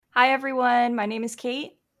Hi, everyone. My name is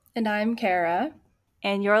Kate, And I'm Kara.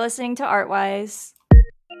 and you're listening to Artwise.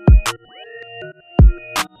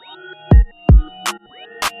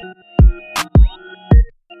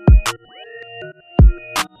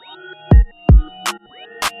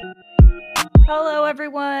 Hello,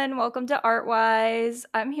 everyone. Welcome to Artwise.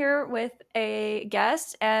 I'm here with a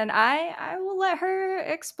guest, and I will let her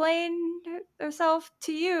explain herself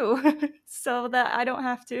to you so that I don't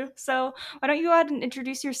have to. So, why don't you go ahead and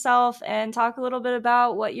introduce yourself and talk a little bit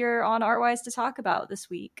about what you're on Artwise to talk about this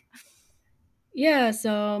week? Yeah,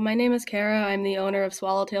 so my name is Kara. I'm the owner of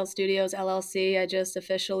Swallowtail Studios LLC. I just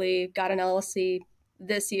officially got an LLC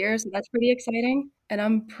this year, so that's pretty exciting. And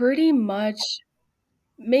I'm pretty much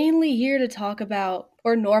mainly here to talk about,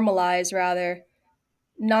 or normalize rather,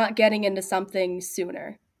 not getting into something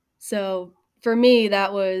sooner. So for me,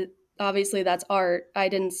 that was obviously that's art. I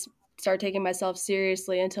didn't start taking myself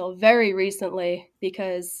seriously until very recently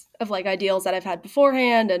because of like ideals that I've had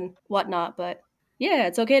beforehand and whatnot. But yeah,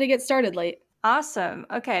 it's okay to get started late. Awesome.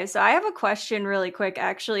 Okay, so I have a question really quick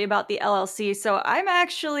actually about the LLC. So I'm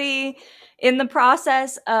actually in the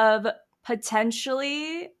process of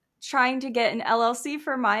potentially trying to get an LLC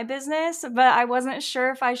for my business, but I wasn't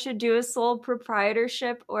sure if I should do a sole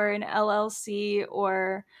proprietorship or an LLC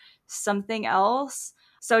or something else.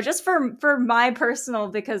 So just for my personal,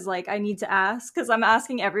 because like I need to ask, because I'm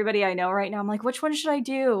asking everybody I know right now. I'm like, which one should I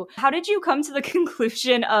do? How did you come to the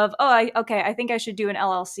conclusion of, oh, I think I should do an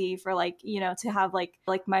LLC for like, to have like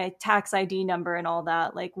my tax ID number and all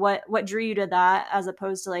that. Like what drew you to that as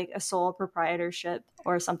opposed to like a sole proprietorship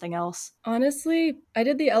or something else? Honestly, I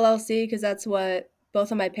did the LLC because that's what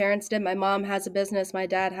both of my parents did. My mom has a business, my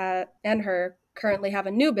dad and her currently have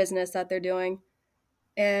a new business that they're doing.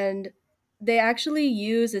 And they actually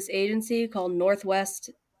use this agency called Northwest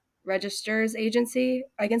Registers Agency.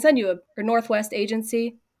 I can send you or Northwest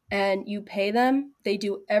Agency, and you pay them. They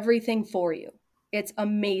do everything for you. It's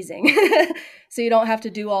amazing. So you don't have to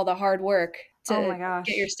do all the hard work Oh to my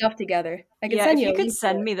get your gosh. stuff together. I can Yeah, send if you you a could link to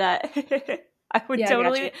send it. me that, I would Yeah, I got you.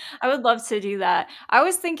 totally, I would love to do that. I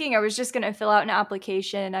was thinking I was just going to fill out an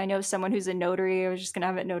application. I know someone who's a notary. I was just going to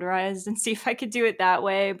have it notarized and see if I could do it that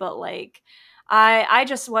way. But like, I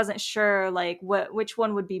just wasn't sure like which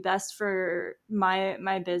one would be best for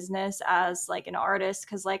my business as like an artist.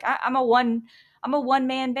 Cause like I'm a one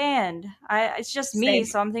man band. It's just me. Same.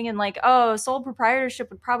 So I'm thinking like, oh, sole proprietorship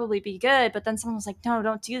would probably be good. But then someone was like, no,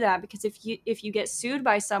 don't do that because if you get sued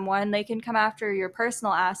by someone, they can come after your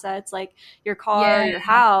personal assets like your car, Yeah, your yeah.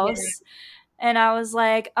 house. And I was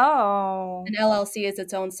like, oh, An LLC is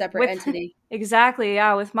its own separate with entity. exactly,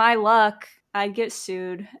 yeah, with my luck, I'd get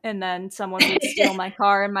sued and then someone would steal my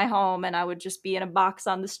car and my home and I would just be in a box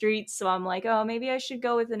on the streets. So I'm like, oh, maybe I should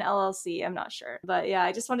go with an LLC. I'm not sure. But yeah,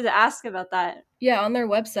 I just wanted to ask about that. Yeah, on their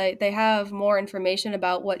website, they have more information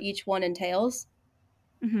about what each one entails.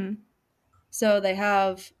 Hmm. So they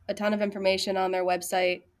have a ton of information on their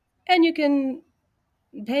website, and you can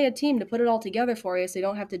pay a team to put it all together for you so you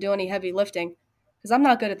don't have to do any heavy lifting. Because I'm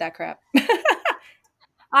not good at that crap.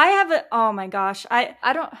 I have a oh my gosh. I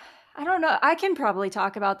don't know. I can probably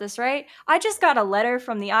talk about this, right? I just got a letter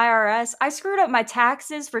from the IRS. I screwed up my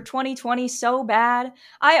taxes for 2020 so bad.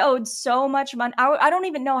 I owed so much money. I don't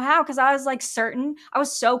even know how cuz I was like certain. I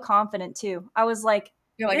was so confident too. I was like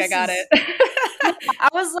You're like, I this got is it. yeah, I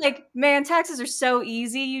was like, man, taxes are so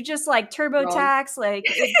easy. You just like Wrong. TurboTax, like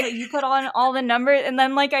you put on all the numbers, and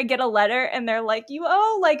then like I get a letter, and they're like, you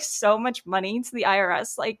owe like so much money to the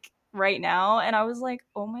IRS, like right now, and I was like,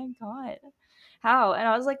 oh my god, how? And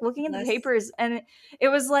I was like looking at the Less. papers, and it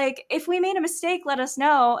was like, if we made a mistake, let us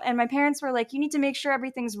know. And my parents were like, you need to make sure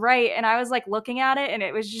everything's right. And I was like looking at it, and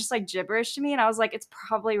it was just like gibberish to me, and I was like, it's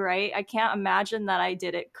probably right. I can't imagine that I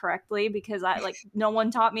did it correctly because I like no one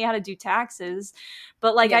taught me how to do taxes,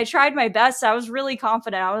 but like Yeah. I tried my best. I was really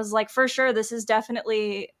confident. I was like, for sure, this is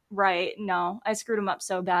definitely right. No, I screwed him up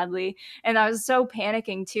so badly. And I was so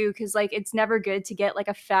panicking too, because like it's never good to get like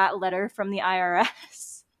a fat letter from the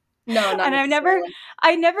IRS. No, not And necessarily.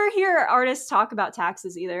 I never hear artists talk about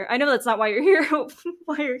taxes either. I know that's not why you're here,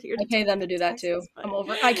 why you're here I to pay talk them to about do that too. taxes, but I'm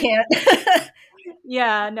over. I can't.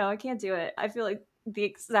 yeah, no, I can't do it. I feel like the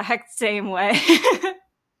exact same way.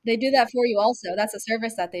 They do that for you also. That's a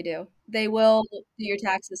service that they do. They will do your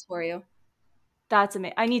taxes for you. That's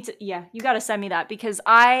amazing. I need to, yeah, you got to send me that because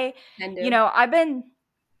Can do. I've been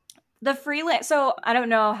the freelance. So I don't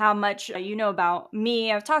know how much you know about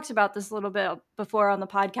me. I've talked about this a little bit before on the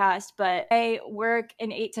podcast, but I work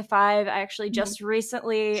an 8 to 5. I actually Mhm. just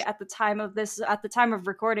recently, at the time of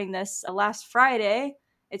recording this, last Friday,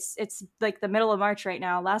 it's like the middle of March right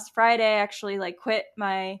now. Last Friday, I actually like quit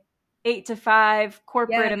my 8 to 5 Yeah,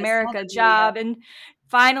 corporate I saw America that video. job and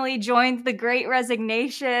finally joined the Great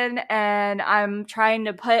Resignation. And I'm trying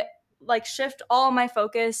to shift all my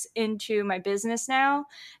focus into my business now.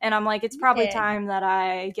 And I'm like, it's probably Yeah. time that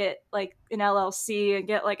I get like an LLC and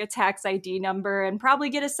get like a tax ID number and probably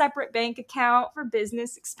get a separate bank account for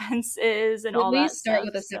business expenses and At all that least start stuff.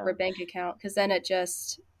 with a So separate bank account because then it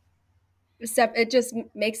just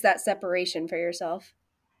makes that separation for yourself.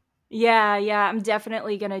 yeah, I'm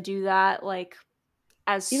definitely gonna do that like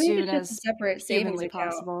as Even if soon it's just a as separate savings humanly account.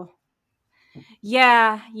 possible.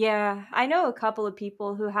 Yeah. I know a couple of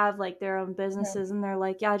people who have like their own Yeah. businesses and they're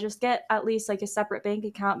like, yeah, just get at least like a separate bank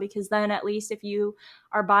account because then at least if you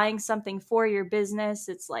are buying something for your business,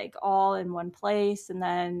 it's like all in one place. And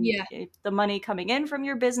then Yeah, if the money coming in from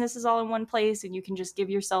your business is all in one place and you can just give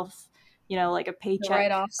yourself, like a the paycheck.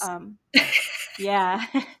 write-offs. Yeah.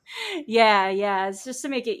 Yeah. It's just to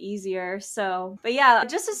make it easier. So, but yeah,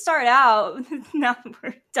 just to start out, now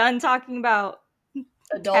we're done talking about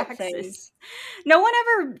Adult taxes. things. No one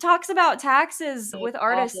ever talks about taxes It's with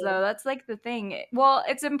artists awful. though. That's like the thing. Well,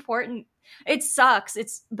 it's important. It sucks.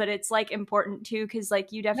 But it's like important too cuz like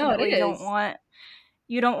No, it is.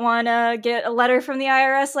 you don't want to get a letter from the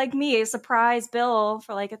IRS like me, a surprise bill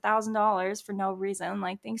for like $1,000 for no reason.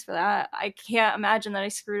 Like thanks for that. I can't imagine that I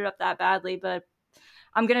screwed it up that badly, but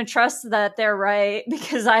I'm gonna trust that they're right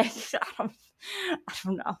because I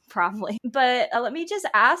don't know, probably. But let me just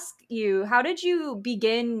ask you, how did you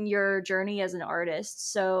begin your journey as an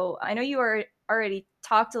artist? So I know you already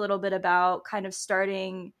talked a little bit about kind of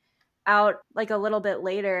starting out like a little bit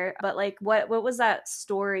later, but like what was that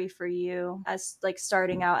story for you as like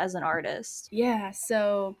starting out as an artist? Yeah,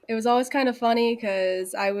 so it was always kind of funny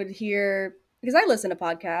because I listen to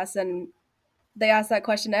podcasts and they ask that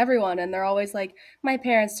question to everyone and they're always like, my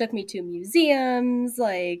parents took me to museums,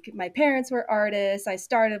 like my parents were artists. I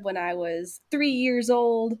started when I was 3 years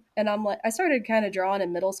old. And I'm like, I started kind of drawing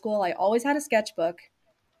in middle school. I always had a sketchbook,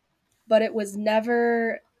 but it was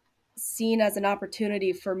never seen as an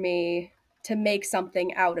opportunity for me to make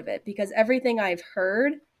something out of it because everything I've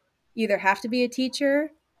heard either have to be a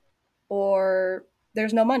teacher or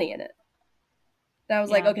there's no money in it. And I was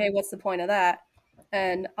like, Yeah. okay, what's the point of that?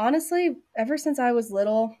 And honestly, ever since I was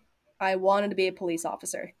little, I wanted to be a police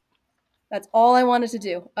officer. That's all I wanted to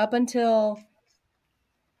do up until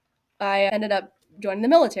I ended up joining the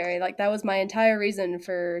military. Like that was my entire reason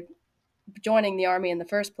for joining the army in the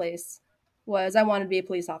first place was I wanted to be a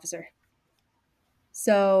police officer.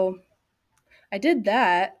 So I did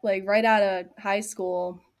that like right out of high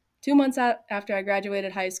school. 2 months after I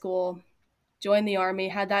graduated high school, joined the army,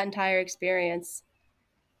 had that entire experience.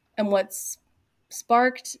 And what's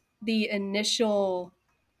sparked the initial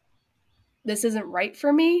this isn't right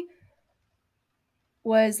for me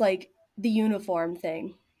was like the uniform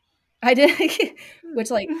thing. I did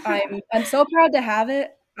which like I'm so proud to have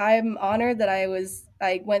it. I'm honored that I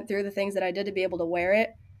went through the things that I did to be able to wear it.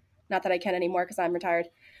 Not that I can anymore cuz I'm retired,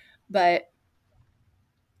 but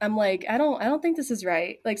I'm like I don't think this is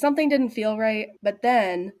right. Like something didn't feel right, but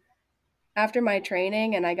then after my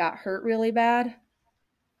training and I got hurt really bad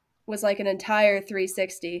was like an entire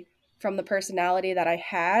 360 from the personality that I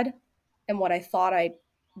had and what I thought I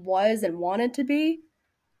was and wanted to be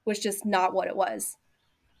was just not what it was.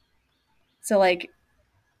 So like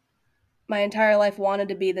my entire life wanted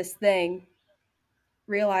to be this thing,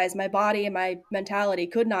 realized my body and my mentality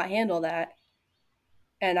could not handle that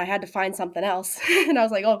and I had to find something else. And I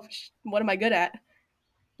was like, "Oh, what am I good at?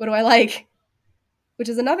 What do I like?" Which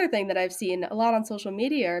is another thing that I've seen a lot on social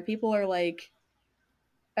media. People are like,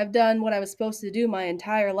 "I've done what I was supposed to do my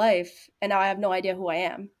entire life and now I have no idea who I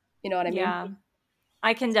am." You know what I mean? Yeah.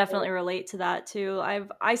 I can So, definitely relate to that too.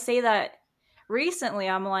 I say that recently.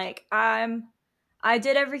 I'm like, I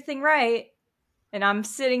did everything right and I'm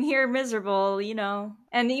sitting here miserable.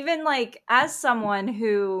 And even like as someone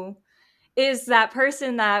who is that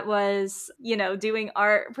person that was doing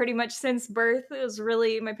art pretty much since birth, it was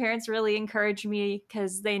really my parents really encouraged me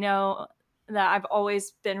because they know that I've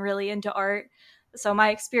always been really into art. So my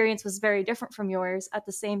experience was very different from yours. At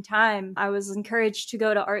the same time, I was encouraged to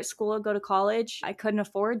go to art school, go to college. I couldn't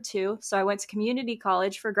afford to, so I went to community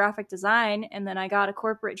college for graphic design, and then I got a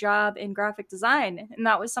corporate job in graphic design. And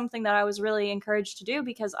that was something that I was really encouraged to do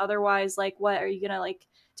because otherwise, like, what are you gonna like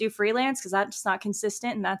do freelance because that's not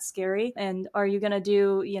consistent and that's scary? And are you gonna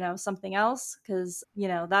do something else because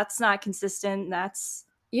that's not consistent? And that's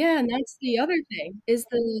yeah, and that's the other thing is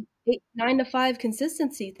the 9 to 5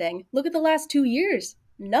 consistency thing. Look at the last 2 years.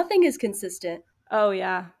 Nothing is consistent. oh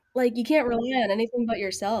yeah, Like you can't rely on anything but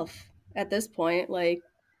yourself at this point. Like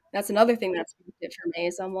that's another thing that's it for me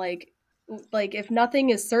is I'm like, like if nothing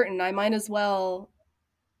is certain, I might as well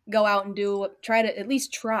go out and try to at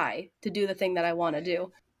least try to do the thing that I want to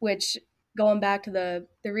do. Which, going back to the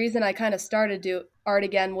reason I kind of started do art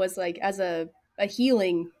again was like as a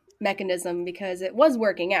healing mechanism because it was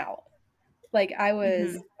working out. Like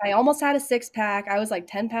Hmm. I almost had a six pack. I was like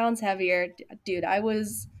 10 pounds heavier, dude. I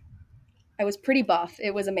was pretty buff.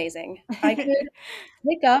 It was amazing. I could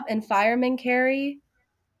pick up and fireman carry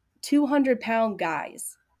 200-pound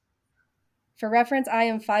guys. For reference, I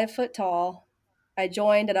am 5 foot tall. I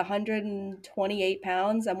joined at 128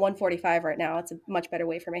 pounds. I'm 145 right now. It's a much better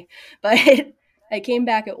weight for me. But I came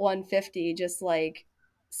back at 150, just like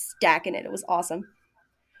stacking it. It was awesome.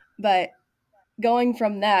 But going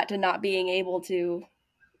from that to not being able to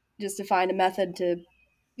just to find a method to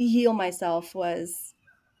heal myself was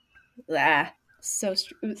it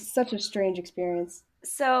was such a strange experience.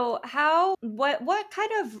 So how what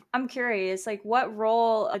kind of, I'm curious, like what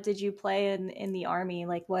role did you play in the army?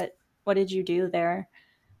 Like what did you do there?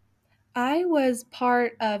 I was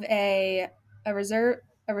part of a reserve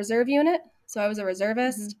a reserve unit. So I was a Hmm.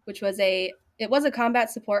 reservist, which was a it was a combat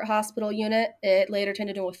support hospital unit. It later turned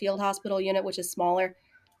into a field hospital unit, which is smaller.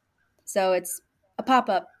 So it's a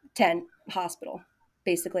pop-up tent hospital,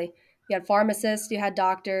 basically. You had pharmacists, you had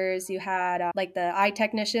doctors, you had like the eye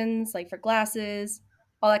technicians, like for glasses,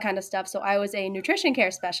 all that kind of stuff. So I was a nutrition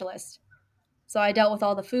care specialist. So I dealt with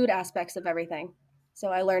all the food aspects of everything. So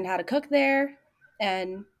I learned how to cook there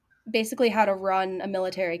and basically how to run a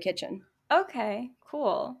military kitchen. Okay,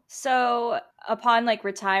 cool. So upon like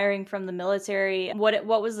retiring from the military,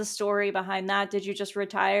 what was the story behind that? Did you just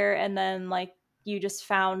retire and then like you just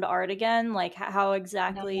found art again? Like how No.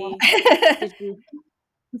 exactly did It's you?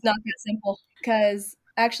 not that simple. Because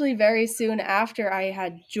actually, very soon after I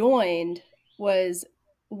had joined was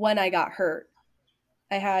when I got hurt.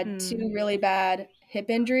 I had Hmm. two really bad hip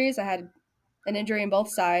injuries. I had an injury on both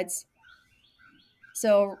sides.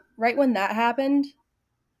 So, right when that happened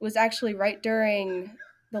was actually right during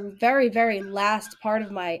the very, very last part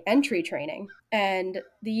of my entry training. And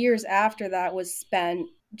the years after that was spent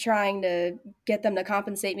trying to get them to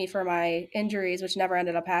compensate me for my injuries, which never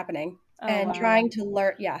ended up happening. Oh And wow. trying to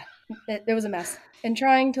learn, yeah, it was a mess. And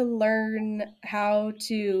trying to learn how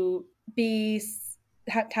to be,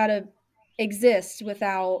 how to exist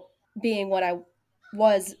without being what I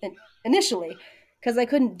was initially, because I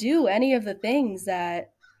couldn't do any of the things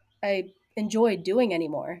that I enjoyed doing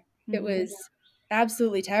anymore. It Hmm. was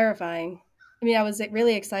absolutely terrifying. I mean, I was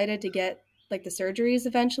really excited to get like the surgeries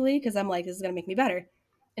eventually because I'm like, this is going to make me better.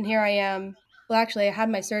 And here I am. Well, actually, I had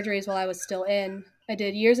my surgeries while I was still in. I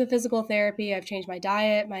did years of physical therapy. I've changed my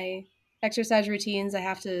diet, my exercise routines. I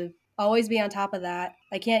have to always be on top of that.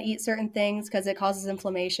 I can't eat certain things because it causes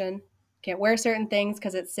inflammation. Can't wear certain things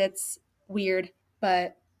because it sits weird.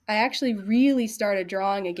 But I actually really started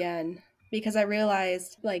drawing again because I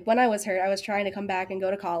realized, like, when I was hurt, I was trying to come back and go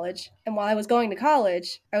to college. And while I was going to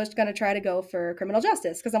college, I was going to try to go for criminal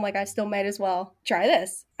justice because I'm like, I still might as well try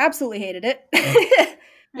this. Absolutely hated it,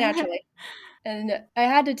 naturally. And I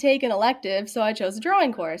had to take an elective, so I chose a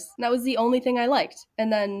drawing course. And that was the only thing I liked.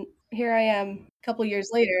 And then here I am a couple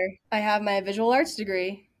years later, I have my visual arts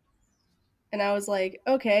degree. And I was like,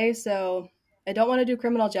 okay, so I don't want to do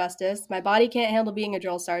criminal justice. My body can't handle being a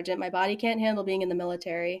drill sergeant. My body can't handle being in the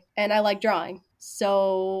military. And I like drawing.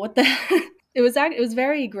 So what the it was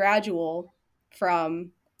very gradual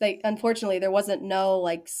from like unfortunately there wasn't no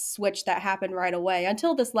like switch that happened right away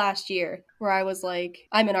until this last year where I was like,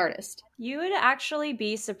 I'm an artist. You would actually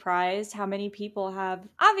be surprised how many people have,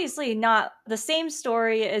 obviously not the same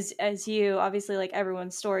story as you. Obviously like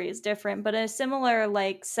everyone's story is different, but a similar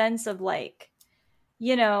like sense of like,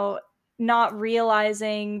 you know, not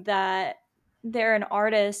realizing that they're an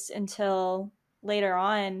artist until later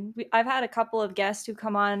on. I've had a couple of guests who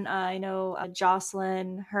come on. I know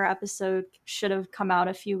Jocelyn, her episode should have come out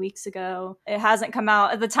a few weeks ago. It hasn't come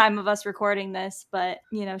out at the time of us recording this, but,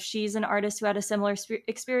 you know, she's an artist who had a similar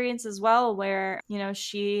experience as well, where, you know,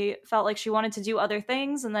 she felt like she wanted to do other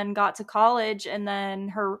things and then got to college, and then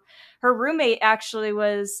her roommate actually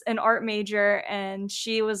was an art major, and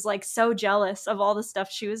she was like so jealous of all the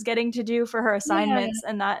stuff she was getting to do for her Yeah, assignments,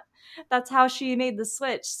 and that's how she made the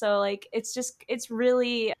switch. So like it's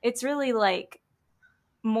really like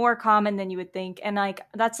more common than you would think, and like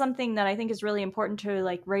that's something that I think is really important to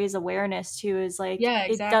like raise awareness to, is like yeah,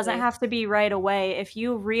 it doesn't exactly. have to be right away. If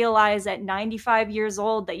you realize at 95 years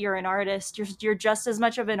old that you're an artist, you're just as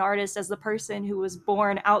much of an artist as the person who was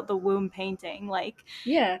born out the womb painting, like,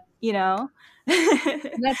 Yeah. you know.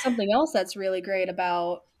 And that's something else that's really great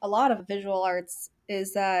about a lot of visual arts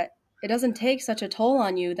is that it doesn't take such a toll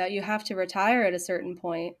on you that you have to retire at a certain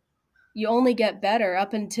point. you only get better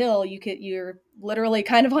up until you're literally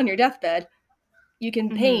kind of on your deathbed. You can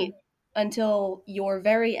paint Mhm. until your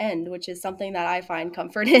very end, which is something that I find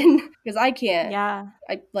comfort in because I can't. Yeah.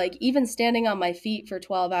 I like even standing on my feet for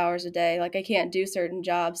 12 hours a day, like I can't do certain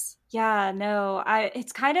jobs. Yeah, no. I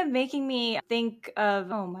it's kind of making me think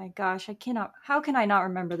of, oh my gosh, I cannot how can I not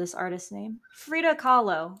remember this artist's name? Frida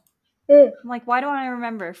Kahlo. Mm. I'm like, why don't I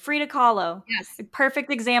remember? Frida Kahlo. Yes. A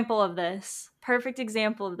perfect example of this. Perfect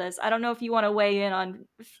example of this. I don't know if you want to weigh in on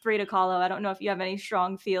Frida Kahlo. I don't know if you have any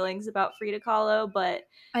strong feelings about Frida Kahlo, but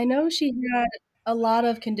I know she had a lot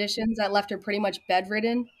of conditions that left her pretty much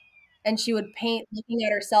bedridden, and she would paint looking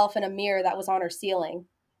at herself in a mirror that was on her ceiling,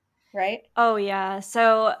 right? oh yeah.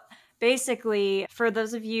 So basically, for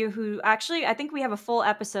those of you who actually, I think we have a full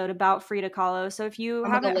episode about Frida Kahlo. So if you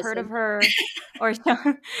I'm gonna go haven't heard of listen. her, or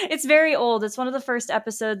it's very old. It's one of the first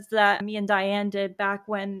episodes that me and Diane did back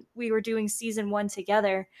when we were doing season one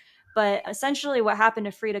together. But essentially, what happened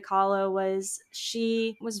to Frida Kahlo was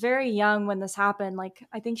she was very young when this happened. Like,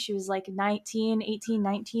 I think she was like 19, 18,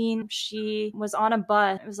 19. She was on a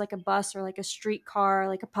bus. It was like a bus or like a streetcar,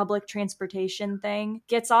 like a public transportation thing.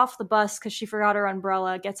 Gets off the bus because she forgot her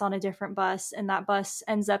umbrella, gets on a different bus, and that bus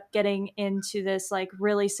ends up getting into this like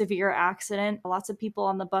really severe accident. Lots of people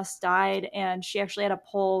on the bus died, and she actually had a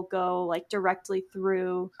pole go like directly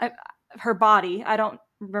through her body. I don't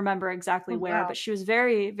remember exactly Oh, where, wow. but she was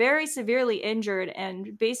very, very severely injured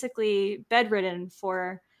and basically bedridden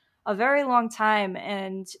for a very long time.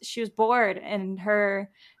 And she was bored, and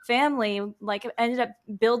her family like ended up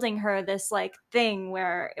building her this like thing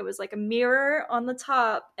where it was like a mirror on the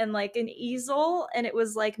top and like an easel, and it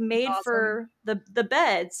was like That's made awesome. for the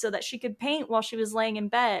bed so that she could paint while she was laying in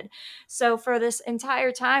bed. So for this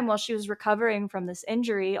entire time while she was recovering from this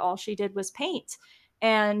injury, all she did was paint.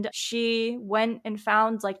 And she went and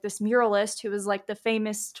found like this muralist who was like the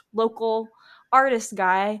famous local artist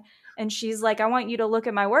guy, and she's like, I want you to look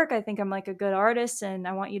at my work. I think I'm like a good artist, and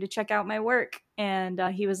I want you to check out my work. And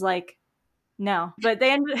he was like, no. But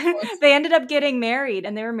Of course. they ended up getting married,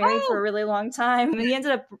 and they were married for a Oh, really long time, and he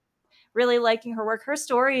ended up really liking her work. Her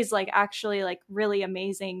story is like actually like really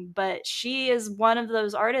amazing, but she is one of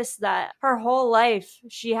those artists that her whole life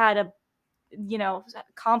she had a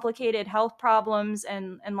complicated health problems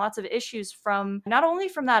and lots of issues from not only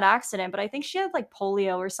from that accident, but I think she had like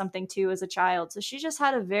polio or something too as a child. So she just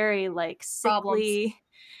had a very like problems.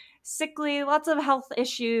 sickly, lots of health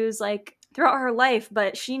issues like throughout her life,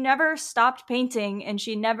 but she never stopped painting, and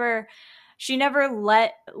she never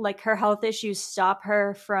let like her health issues stop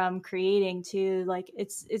her from creating too. Like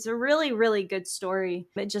it's a really really good story.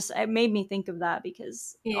 It made me think of that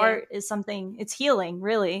because Yeah, art is something, it's healing,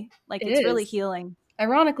 really. Like it it's really is. healing.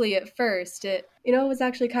 Ironically, at first, it was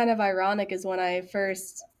actually kind of ironic is when I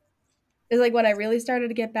first, is like when I really started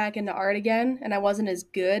to get back into art again and I wasn't as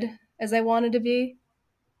good as I wanted to be.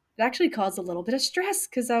 It actually caused a little bit of stress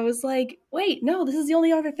because I was like, wait, no, this is the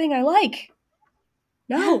only other thing I like.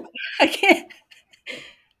 No, I can't.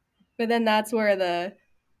 But then that's where the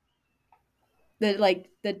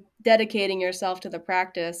dedicating yourself to the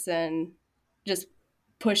practice and just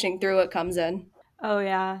pushing through it comes in. Oh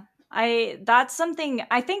yeah. I That's something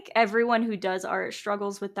I think everyone who does art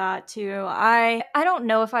struggles with that too. I don't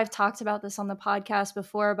know if I've talked about this on the podcast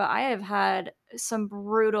before, but I have had some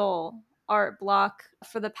brutal art block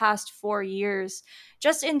for the past 4 years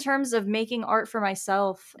just in terms of making art for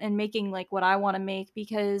myself and making like what I want to make,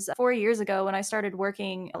 because 4 years ago when I started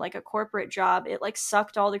working like a corporate job, it like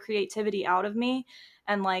sucked all the creativity out of me,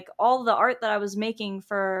 and like all the art that I was making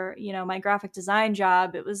for, my graphic design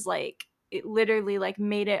job, it was like it literally like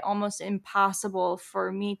made it almost impossible for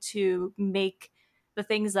me to make the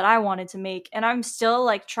things that I wanted to make. And I'm still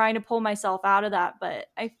like trying to pull myself out of that. But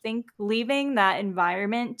I think leaving that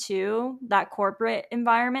environment too, that corporate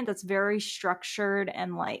environment that's very structured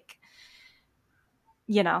and like,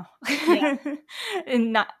 you know, Yeah,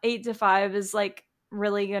 and not 8 to 5 is like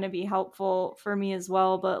really going to be helpful for me as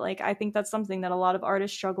well. But like, I think that's something that a lot of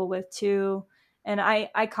artists struggle with too. And I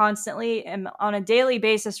constantly am on a daily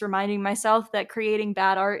basis reminding myself that creating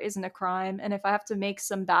bad art isn't a crime. And if I have to make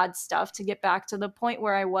some bad stuff to get back to the point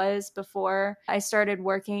where I was before I started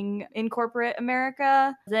working in corporate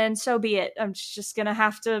America, then so be it. I'm just going to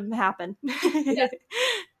have to happen. yeah.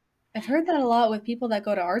 I've heard that a lot with people that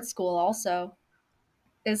go to art school also.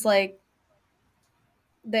 Is like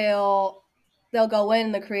they'll they'll go in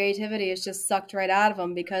and the creativity is just sucked right out of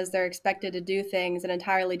them because they're expected to do things an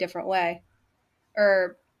entirely different way,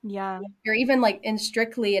 or Yeah. or even like in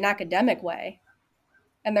strictly an academic way,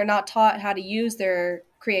 and they're not taught how to use their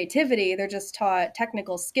creativity. They're just taught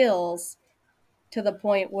technical skills to the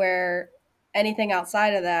point where anything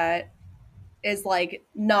outside of that is like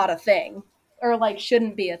not a thing or like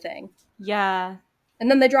shouldn't be a thing. Yeah. And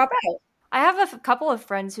then they drop out. I have couple of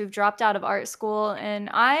friends who've dropped out of art school, and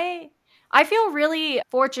I feel really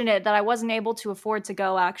fortunate that I wasn't able to afford to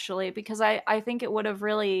go, actually, because I think it would have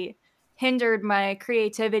really hindered my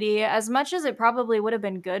creativity as much as it probably would have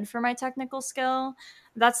been good for my technical skill.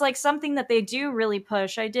 That's like something that they do really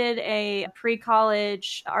push. I did a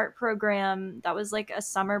pre-college art program that was like a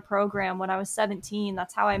summer program when I was 17.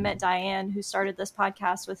 That's how I met Diane, who started this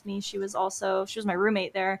podcast with me. She was my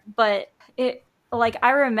roommate there. But it like I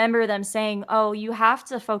remember them saying, "Oh, you have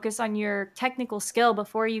to focus on your technical skill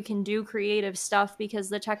before you can do creative stuff, because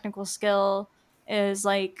the technical skill is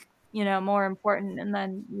like, more important, and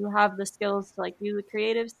then you have the skills to like do the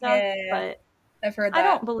creative stuff." Yeah, But I've heard I that.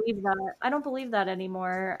 don't believe that. I don't believe that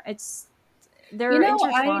anymore. You They're know,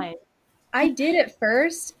 I intertwined. I did it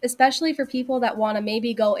first, especially for people that want to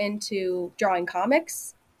maybe go into drawing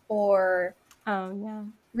comics or Oh, yeah.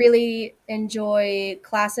 really enjoy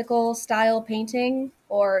classical style painting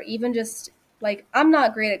or even just like I'm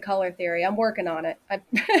not great at color theory. I'm working on it.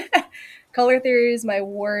 Color theory is my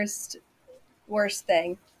worst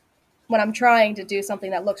thing when I'm trying to do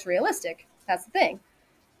something that looks realistic. That's the thing.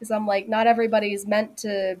 Because I'm like not everybody's meant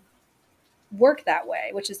to work that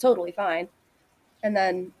way, which is totally fine. And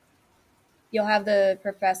then you'll have the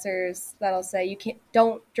professors that'll say you can't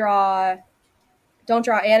don't draw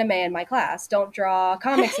anime in my class, don't draw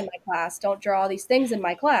comics in my class, don't draw these things in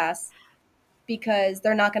my class because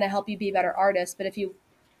they're not going to help you be a better artist. But if you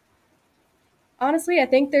honestly, I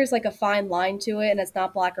think there's like a fine line to it and it's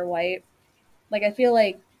not black or white. Like I feel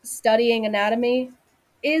like studying anatomy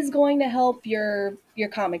is going to help your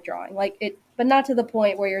comic drawing. Like it but not to the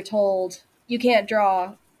point where you're told you can't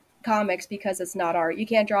draw comics because it's not art. You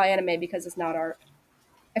can't draw anime because it's not art.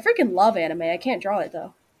 I freaking love anime. I can't draw it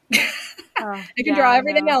though. Oh, I can draw yeah,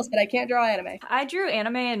 everything no. else, but I can't draw anime. I drew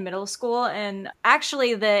anime in middle school, and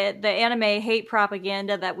actually the anime hate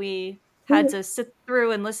propaganda that we had to sit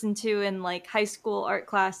through and listen to in like high school art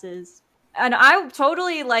classes. And I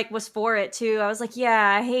totally like was for it too. I was like,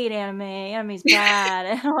 yeah, I hate anime. Anime's bad.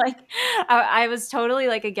 And like I was totally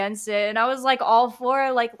like against it. And I was like all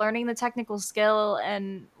for like learning the technical skill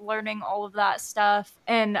and learning all of that stuff.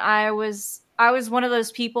 And I was one of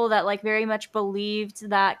those people that like very much believed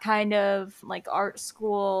that kind of like art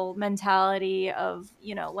school mentality of,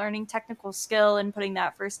 learning technical skill and putting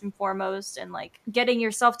that first and foremost, and like getting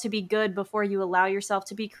yourself to be good before you allow yourself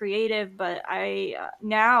to be creative. But I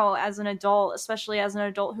now, as an adult, especially as an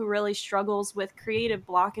adult who really struggles with creative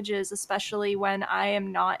blockages, especially when I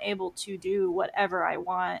am not able to do whatever I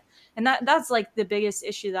want. And that's like the biggest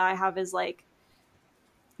issue that I have, is like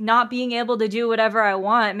not being able to do whatever I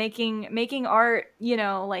want, making art,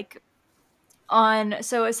 like on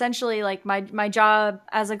so essentially like my job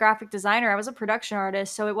as a graphic designer, I was a production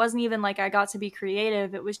artist, so it wasn't even like I got to be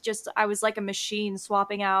creative. It was just I was like a machine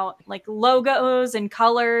swapping out like logos and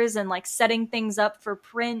colors and like setting things up for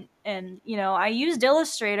print. And I used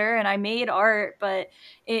Illustrator and I made art, but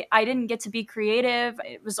I didn't get to be creative.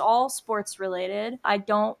 It was all sports related. I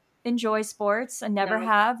don't enjoy sports. I never No.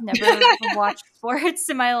 have, never watched sports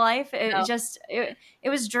in my life. It No. just it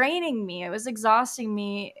was draining me. It was exhausting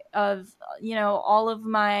me of, all of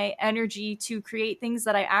my energy to create things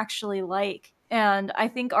that I actually like. And I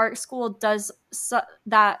think art school does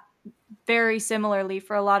that very similarly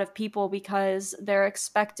for a lot of people, because they're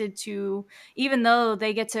expected to, even though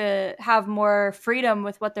they get to have more freedom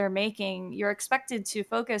with what they're making, you're expected to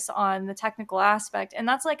focus on the technical aspect. And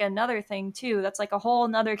that's like another thing too. That's like a whole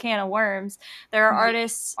nother can of worms. There are Yeah.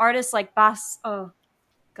 artists like oh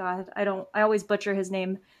God, I always butcher his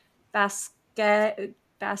name. Basquet,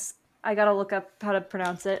 I gotta look up how to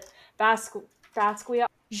pronounce it. Basquiat.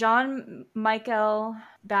 Jean Michel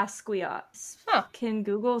Basquiat. Huh. Can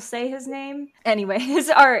Google say his name? Anyway, his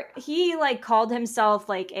art, he like called himself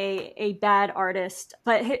like a bad artist,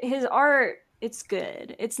 but his art, it's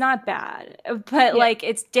good. It's not bad, but Yeah. like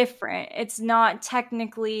it's different. It's not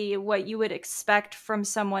technically what you would expect from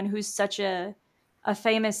someone who's such a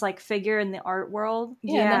famous like figure in the art world.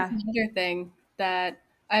 Yeah, and that's Yeah. another thing that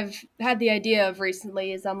I've had the idea of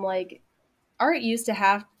recently is I'm like, art used to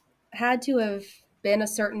have had to have been a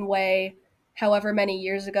certain way however many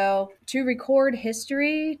years ago to record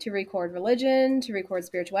history, to record religion, to record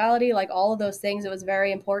spirituality, like all of those things. It was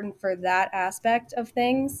very important for that aspect of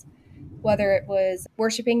things, whether it was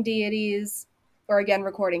worshiping deities or again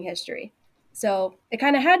recording history. So it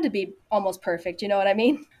kind of had to be almost perfect, you know what I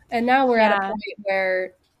mean? And now we're at a Yeah. point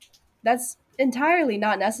where that's entirely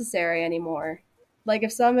not necessary anymore. Like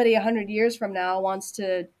if somebody 100 years from now wants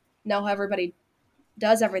to know how everybody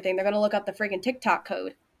does everything, they're going to look up the freaking TikTok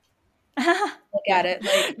code. look at Yeah. it.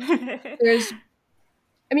 Like there's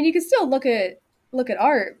I mean, you can still look at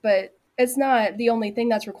art, but it's not the only thing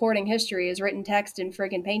that's recording history is written text and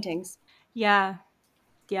friggin' paintings. Yeah.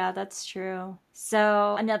 Yeah, that's true.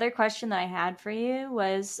 So, another question that I had for you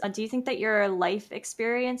was do you think that your life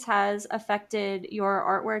experience has affected your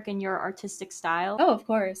artwork and your artistic style? Oh, of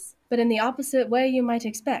course. But in the opposite way you might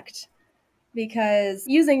expect. Because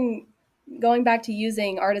using going back to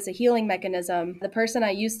using art as a healing mechanism, the person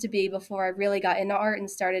I used to be before I really got into art and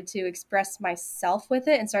started to express myself with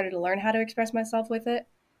it and started to learn how to express myself with it,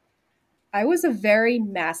 I was a very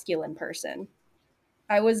masculine person.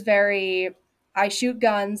 I was very, I shoot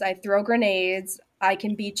guns, I throw grenades, I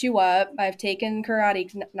can beat you up. I've taken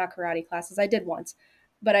karate, not karate classes, I did once,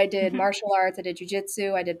 but I did martial arts, I did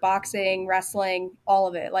jujitsu, I did boxing, wrestling, all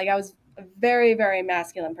of it. Like I was a very, very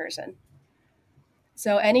masculine person.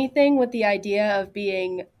 So anything with the idea of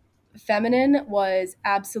being feminine was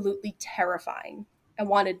absolutely terrifying. I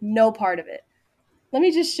wanted no part of it. Let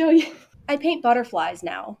me just show you. I paint butterflies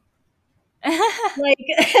now. Like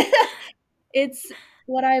it's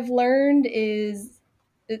what I've learned is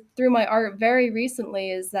through my art very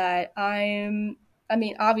recently is that I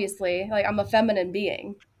mean obviously like I'm a feminine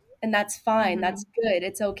being and that's fine. Hmm. That's good.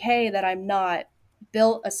 It's okay that I'm not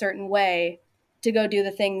built a certain way to go do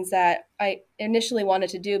the things that I initially wanted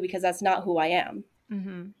to do because that's not who I am.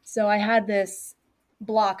 Hmm. So I had this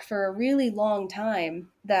block for a really long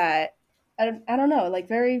time that I don't know, like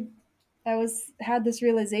very I was had this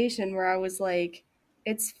realization where I was like,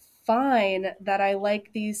 it's fine that I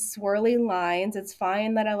like these swirly lines. It's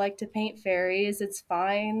fine that I like to paint fairies. It's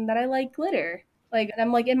fine that I like glitter. Like and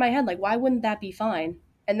I'm like in my head, like, why wouldn't that be fine?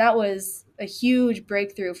 And that was a huge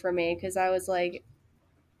breakthrough for me because I was like,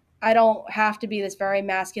 I don't have to be this very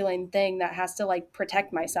masculine thing that has to like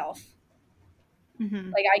protect myself.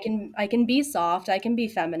 Hmm. Like I can be soft, I can be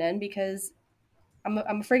feminine because I'm a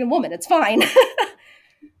freaking woman. It's fine.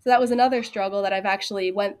 So that was another struggle that I've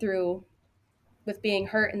actually went through with being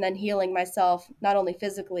hurt and then healing myself, not only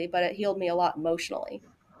physically, but it healed me a lot emotionally.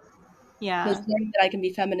 Was Yeah. learning that I can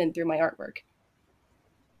be feminine through my artwork.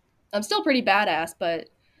 I'm still pretty badass, but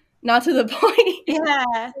not to the point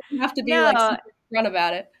Yeah. you have to be like No, super front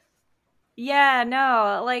about it. yeah,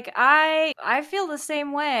 no, like I feel the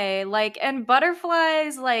same way. Like and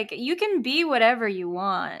butterflies like you can be whatever you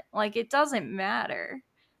want. Like it doesn't matter.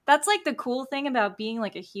 That's like the cool thing about being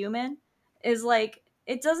like a human is like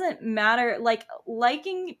it doesn't matter like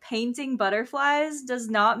liking painting butterflies does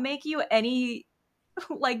not make you any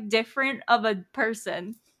like different of a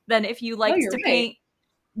person than if you No, liked you're to right. paint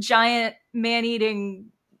giant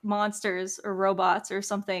man-eating monsters or robots or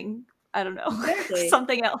something. I don't know. Exactly.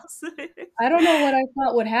 Something else. I don't know what I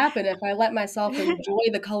thought would happen if I let myself enjoy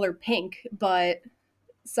the color pink, but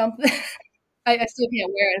something I still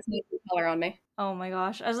can't wear it. It's not the color on me. Oh my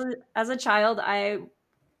gosh. As a child, I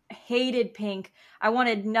hated pink. I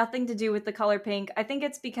wanted nothing to do with the color pink. I think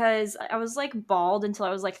it's because I was like bald until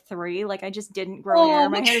I was like 3. Like I just didn't grow hair. Oh,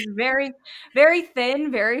 My hair is very very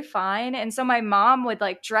thin, very fine. And so my mom would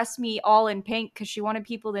like dress me all in pink cuz she wanted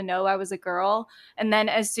people to know I was a girl. And then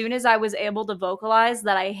as soon as I was able to vocalize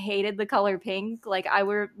that I hated the color pink, like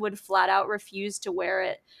would flat out refuse to wear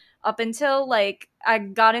it up until like I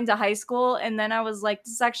got into high school and then I was like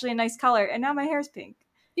this is actually a nice color and now my hair's pink.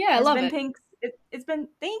 yeah, I And it's love been it. pink. It's been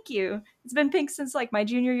thank you. It's been pink since like my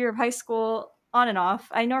junior year of high school, on and off.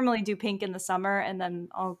 I normally do pink in the summer, and then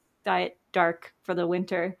I'll dye it dark for the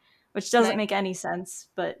winter, which doesn't Nice. make any sense,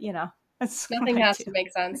 but that's what Nothing I has do. to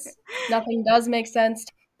make sense. Nothing does make sense.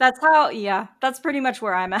 That's how. Yeah, that's pretty much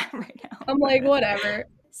where I'm at right I'm now. like, whatever.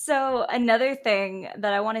 So, another thing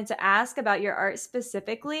that I wanted to ask about your art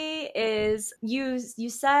specifically is you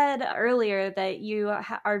said earlier that you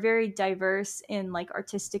are very diverse in like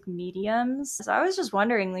artistic mediums. So, I was just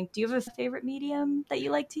wondering like do you have a favorite medium that you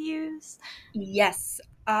like to use? Yes,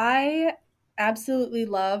 I absolutely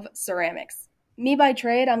love ceramics. Me by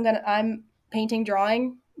trade, I'm painting,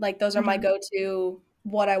 drawing. Like those are my Mhm. go-to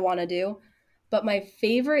what I want to do. But my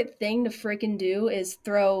favorite thing to freaking do is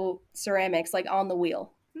throw ceramics like on the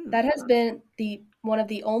wheel. Hmm. That has been the one of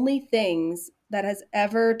the only things that has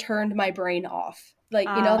ever turned my brain off. Like,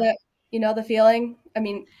 Uh you know the feeling? I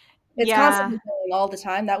mean, it's yeah. constantly going all the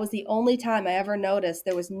time. That was the only time I ever noticed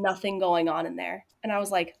there was nothing going on in there. And I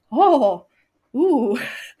was like, "Oh, ooh,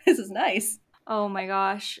 this is nice." Oh my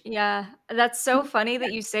gosh. Yeah. That's so funny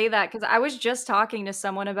that you say that because I was just talking to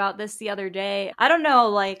someone about this the other day. I don't know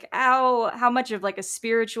like how much of like a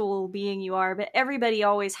spiritual being you are, but everybody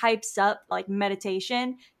always hypes up like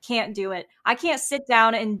meditation. Can't do it. I can't sit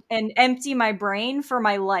down and empty my brain for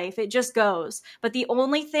my life. It just goes. But the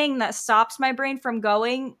only thing that stops my brain from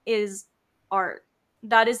going is art.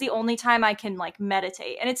 That is the only time I can like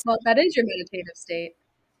meditate. And it's Well, that is your meditative state.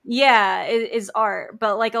 yeah, it is art,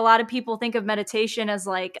 but like a lot of people think of meditation as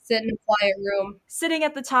like Sit in a quiet room, sitting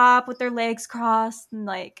at the top with their legs crossed and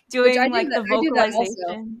like which I doing do like that. the I do that also,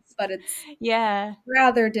 vocalizations. but it's Yeah.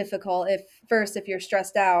 rather difficult if you're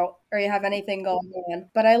stressed out or you have anything going on.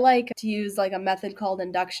 But I like to use like a method called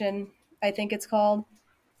induction, I think it's called.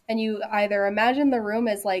 And you either imagine the room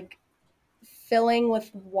as like filling with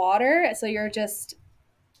water, so you're just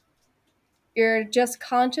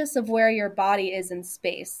conscious of where your body is in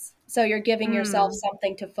space. So you're giving yourself Mm.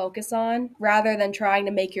 something to focus on rather than trying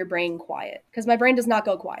to make your brain quiet. Because my brain does not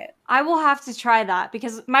go quiet. I will have to try that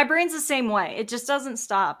because my brain's the same way. It just doesn't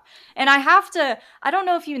stop. And I have to, I don't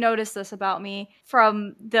know if you noticed this about me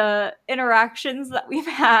from the interactions that we've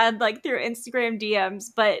had, like through Instagram DMs,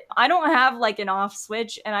 but I don't have like an off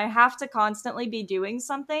switch and I have to constantly be doing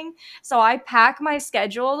something. So I pack my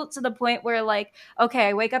schedule to the point where, like, okay,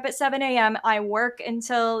 I wake up at 7 a.m., I work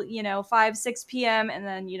until, 5, 6 p.m., and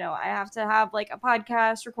then, I have to have like a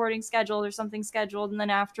podcast recording scheduled or something scheduled. And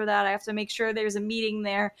then after that, I have to make sure there's a meeting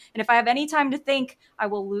there. And if I have any time to think, I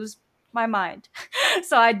will lose my mind.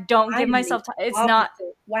 So I don't give I'm the myself time. It's not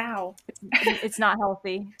opposite. Wow. it's not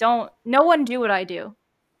healthy. Don't no one do what I do.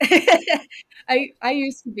 I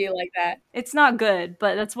used to be like that. It's not good,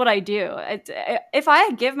 but that's what I do. If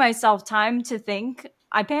I give myself time to think,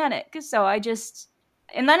 I panic. So I just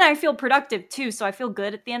and then I feel productive too. So I feel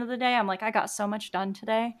good at the end of the day. I'm like, I got so much done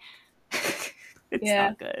today. It's Yeah.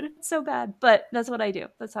 not good. It's so bad, but that's what I do.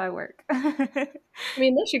 That's how I work. I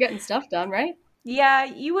mean, at least you're getting stuff done, right? Yeah,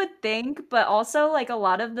 you would think, but also like a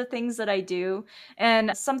lot of the things that I do,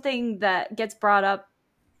 and something that gets brought up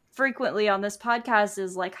frequently on this podcast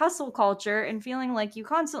is like hustle culture and feeling like you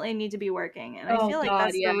constantly need to be working. And I Oh feel like God,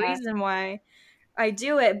 that's the yeah. reason why I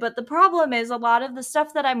do it. But the problem is a lot of the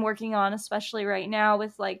stuff that I'm working on, especially right now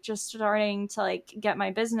with like just starting to like get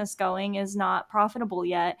my business going, is not profitable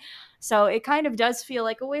yet. So it kind of does feel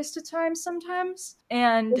like a waste of time sometimes.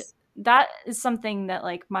 And This, that is something that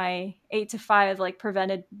like my 8 to 5 like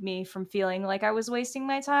prevented me from feeling like I was wasting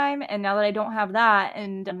my time. And now that I don't have that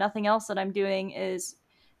and nothing else that I'm doing is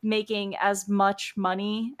making as much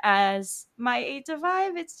money as my 8 to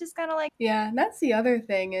 5, it's just kind of like, yeah, and that's the other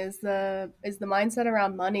thing is the mindset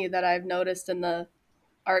around money that I've noticed in the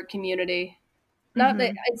art community. Not that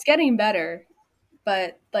mm-hmm, it's getting better,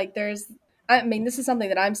 but like I mean, this is something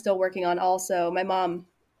that I'm still working on also. My mom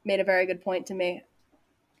made a very good point to me.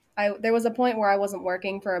 There was a point where I wasn't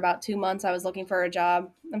working for about 2 months. I was looking for a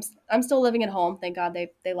job. I'm still living at home. Thank God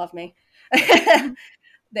they love me.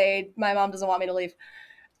 My mom doesn't want me to leave.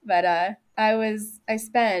 But I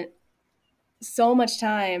spent so much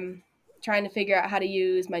time trying to figure out how to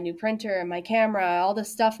use my new printer and my camera, all the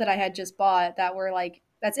stuff that I had just bought that were like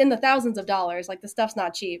that's in the thousands of dollars. Like the stuff's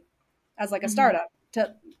not cheap as like a mm-hmm. startup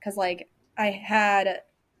to because like I had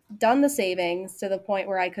done the savings to the point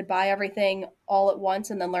where I could buy everything all at once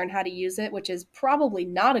and then learn how to use it, which is probably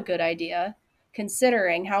not a good idea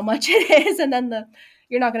considering how much it is. And then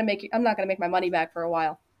I'm not going to make my money back for a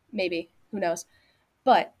while. Maybe, who knows?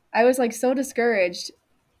 But I was like so discouraged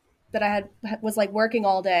that was like working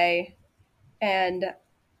all day, and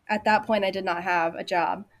at that point I did not have a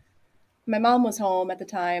job. My mom was home at the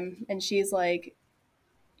time and she's like,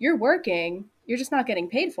 "You're working, you're just not getting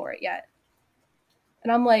paid for it yet."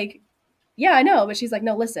 And I'm like, "Yeah, I know." But she's like,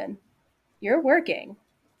 "No, listen. You're working.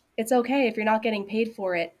 It's okay if you're not getting paid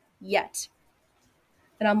for it yet."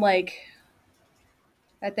 And I'm like,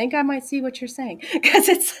 "I think I might see what you're saying." Cuz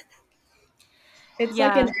it's like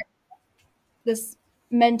Yeah. this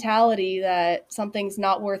mentality that something's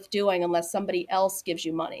not worth doing unless somebody else gives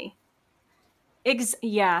you money.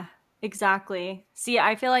 Yeah, exactly. See,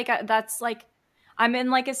 I feel like that's like I'm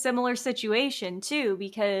in like a similar situation too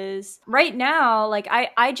because right now like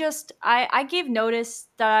I gave notice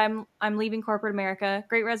that I'm leaving corporate America.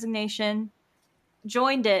 Great resignation.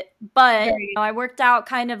 Joined it, but Very I worked out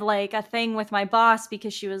kind of like a thing with my boss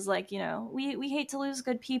because she was like, we hate to lose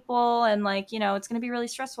good people and like, it's going to be really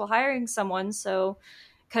stressful hiring someone, so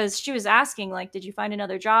because she was asking, like, did you find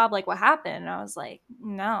another job? Like, what happened? And I was like,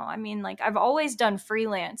 no. I mean, like, I've always done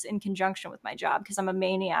freelance in conjunction with my job because I'm a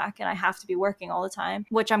maniac and I have to be working all the time,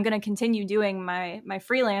 which I'm going to continue doing my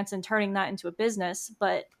freelance and turning that into a business.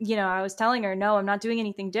 But, you know, I was telling her, no, I'm not doing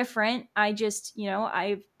anything different. I just, you know,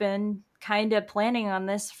 I've been kind of planning on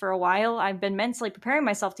this for a while. I've been mentally preparing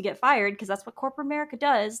myself to get fired because that's what corporate America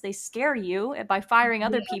does. They scare you by firing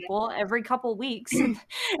other people every couple weeks and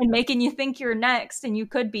making you think you're next and you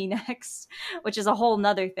could be next, which is a whole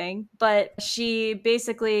nother thing. But she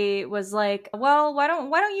basically was like, well, why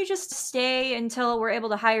don't you just stay until we're able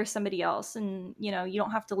to hire somebody else? And, you know, you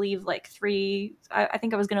don't have to leave like I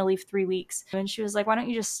think I was going to leave 3 weeks. And she was like, why don't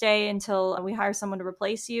you just stay until we hire someone to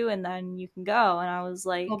replace you and then you can go? And I was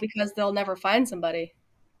like, well, because they'll never find somebody.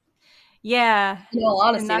 yeah. In all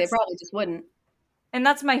honesty, they probably just wouldn't. And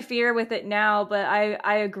that's my fear with it now, but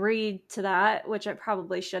I agreed to that, which I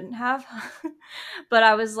probably shouldn't have. But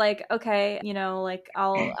I was like, okay, you know, like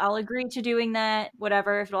I'll agree to doing that,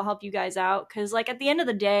 whatever, if it'll help you guys out. Cause like at the end of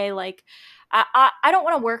the day, like I don't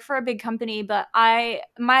want to work for a big company, but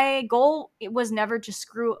my goal was never to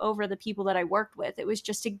screw over the people that I worked with. It was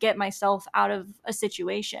just to get myself out of a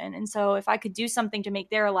situation. And so if I could do something to make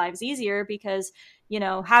their lives easier, because you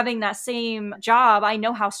know, having that same job, I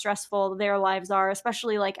know how stressful their lives are,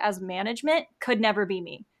 especially like as management, could never be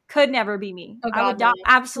me. Could never be me. Oh, I would God, no.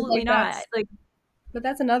 absolutely Like, not. Like, but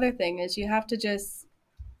that's another thing is you have to just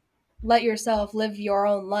let yourself live your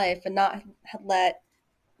own life and not let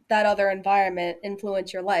that other environment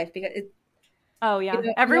influence your life because oh yeah, you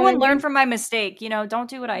know everyone what I learned mean? from my mistake. You know, don't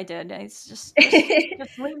do what I did. It's just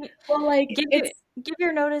leave me, Well, like give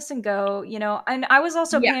your notice and go. You know, and I was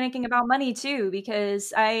also yeah. panicking about money too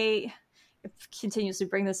because I continuously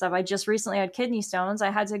bring this up. I just recently had kidney stones. I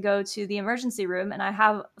had to go to the emergency room and I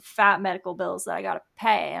have fat medical bills that I got to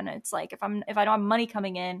pay. And it's like, if I don't have money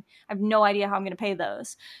coming in, I have no idea how I'm going to pay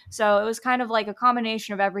those. So it was kind of like a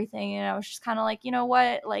combination of everything. And I was just kind of like, you know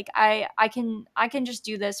what? Like I can just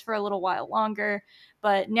do this for a little while longer.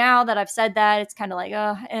 But now that I've said that, it's kind of like,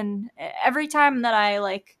 and every time that I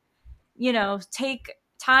like, you know, take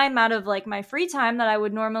time out of like my free time that I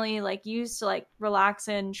would normally like use to like relax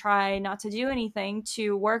and try not to do anything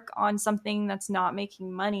to work on something that's not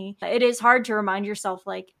making money. It is hard to remind yourself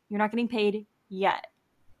like you're not getting paid yet,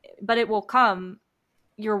 but it will come.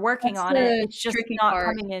 You're working That's on it. the It's just tricky not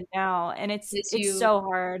part coming in now and is it's you so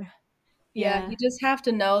hard. yeah, Yeah. you just have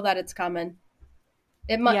to know that it's coming.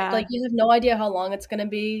 It might Yeah. like you have no idea how long it's going to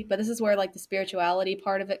be, but this is where like the spirituality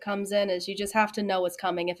part of it comes in is you just have to know it's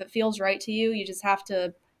coming. If it feels right to you, you just have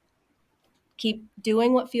to keep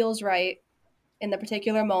doing what feels right in the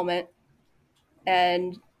particular moment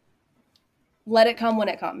and let it come when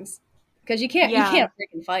it comes. Because you Yeah. can't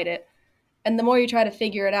freaking fight it. And the more you try to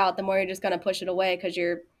figure it out, the more you're just going to push it away because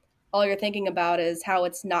all you're thinking about is how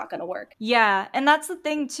it's not going to work. Yeah, and that's the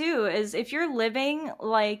thing too is if you're living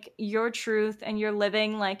like your truth and you're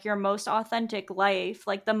living like your most authentic life,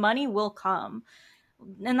 like the money will come.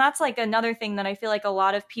 And that's like another thing that I feel like a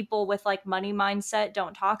lot of people with like money mindset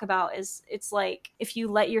don't talk about is it's like if you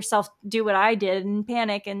let yourself do what I did and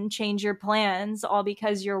panic and change your plans all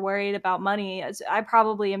because you're worried about money, I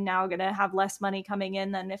probably am now going to have less money coming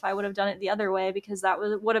in than if I would have done it the other way because that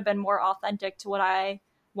would have been more authentic to what I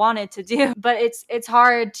wanted to do. But it's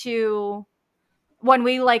hard to when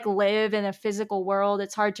we like live in a physical world,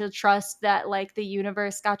 it's hard to trust that like the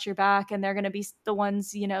universe got your back and they're going to be the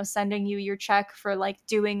ones, you know, sending you your check for like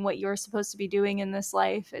doing what you're supposed to be doing in this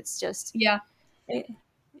life. It's just, Yeah. it,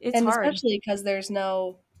 it's And hard. especially because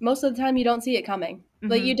most of the time you don't see it coming.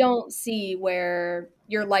 Like you don't see where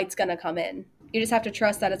your light's going to come in. You just have to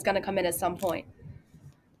trust that it's going to come in at some point.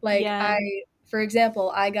 Like Yeah. for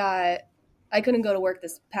example, I couldn't go to work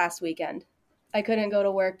this past weekend. I couldn't go to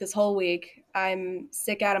work this whole week. I'm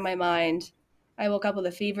sick out of my mind. I woke up with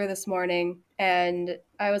a fever this morning and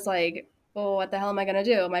I was like, "Oh, what the hell am I going to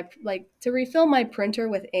do?" My like to refill my printer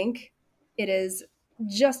with ink, it is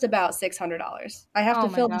just about $600. I have Oh to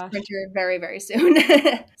my fill this gosh. printer very, very soon.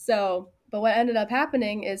 So, but what ended up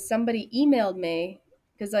happening is somebody emailed me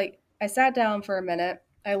because like I sat down for a minute.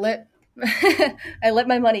 I lit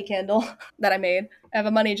my money candle that I made. I have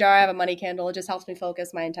a money jar, I have a money candle. It just helps me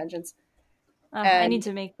focus my intentions. I need And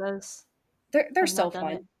to make those. they're I've so not done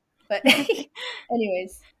fun. it. But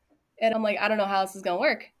anyways, and I'm like, I don't know how this is gonna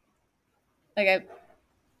work. Like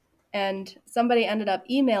and somebody ended up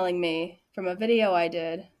emailing me from a video I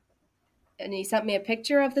did, and he sent me a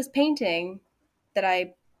picture of this painting that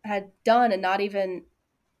I had done and not even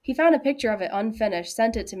he found a picture of it unfinished,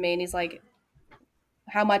 sent it to me, and he's like,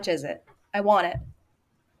 how much is it? I want it.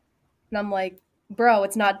 And I'm like, bro,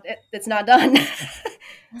 it's not done.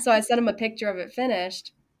 So I sent him a picture of it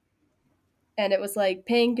finished, and it was like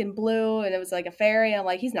pink and blue, and it was like a fairy. I'm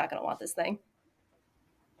like, he's not going to want this thing.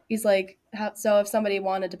 He's like, so if somebody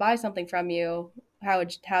wanted to buy something from you,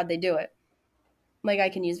 how'd they do it? Like, I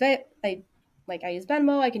can use I use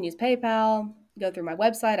Venmo, I can use PayPal, go through my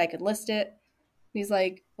website, I could list it. He's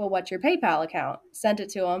like, well, what's your PayPal account? Sent it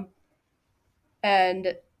to him.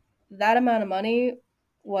 And that amount of money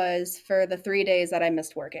was for the 3 days that I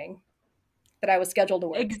missed working, that I was scheduled to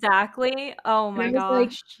work. Exactly. Oh And I my was like,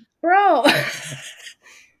 gosh. bro.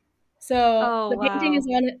 So Oh the painting wow.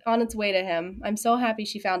 is on its way to him. I'm so happy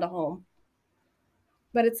she found a home.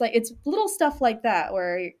 But it's like, it's little stuff like that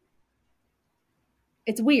where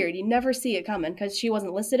it's weird. You never see it coming because she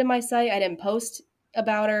wasn't listed in my site. I didn't post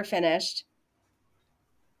about her finished.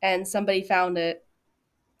 And somebody found it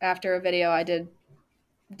after a video I did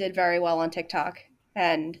very well on TikTok,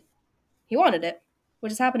 and he wanted it, which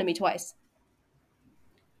has happened to me twice.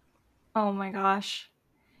 Oh my gosh.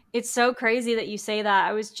 It's so crazy that you say that.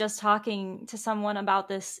 I was just talking to someone about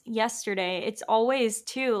this yesterday. It's always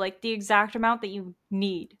too like the exact amount that you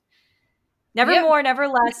need. Never Yep. more, never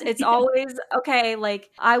less. It's always okay, like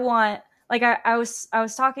I want like I was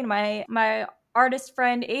talking to my artist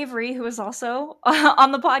friend Avery, who was also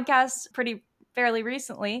on the podcast pretty fairly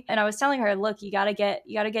recently, and I was telling her, look, you got to get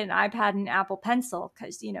an iPad and an Apple Pencil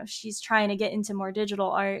cuz she's trying to get into more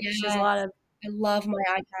digital art. She has a lot Yes. of I love my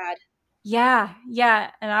iPad. yeah,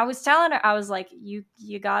 yeah. And I was telling her, I was like, you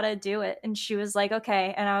gotta do it. And she was like,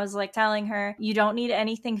 okay. And I was like telling her, you don't need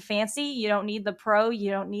anything fancy. You don't need the Pro.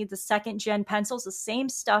 You don't need the second gen pencils. The same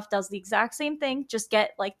stuff does the exact same thing. Just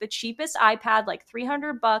get like the cheapest iPad, like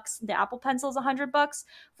 $300. The Apple Pencil is $100,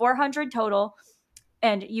 400 total,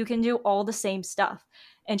 and you can do all the same stuff.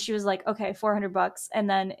 And she was like, okay, $400. And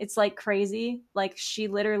then it's like crazy, like she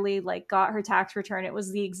literally like got her tax return, it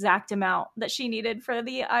was the exact amount that she needed for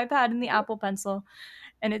the iPad and the Apple Pencil.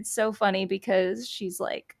 And it's so funny because she's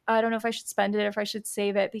like, I don't know if I should spend it, if I should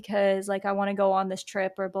save it, because like I want to go on this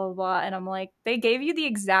trip or blah blah blah. And I'm like, they gave you the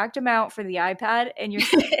exact amount for the iPad and you're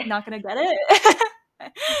not gonna get it.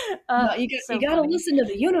 No, you So got to funny. listen to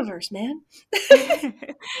the universe, man. It's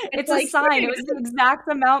It's a like, sign. It was the exact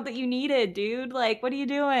amount that you needed, dude. Like, what are you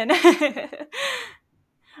doing? It's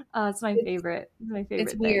my it's favorite. It's my it's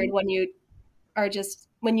favorite weird thing. when you are just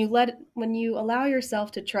when you allow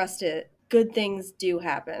yourself to trust it, good things do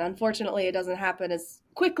happen. Unfortunately, it doesn't happen as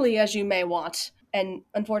quickly as you may want. And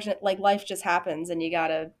unfortunately, like life just happens and you got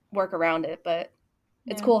to work around it, but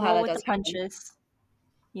it's Yeah, cool how roll that with the does happen. punches.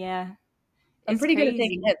 Yeah, I'm it's pretty good at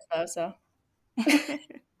taking crazy. hits though, so.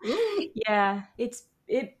 Yeah, it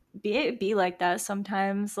be like that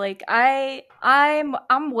sometimes. Like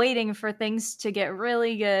I'm waiting for things to get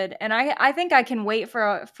really good, and I think I can wait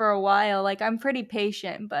for a while. Like I'm pretty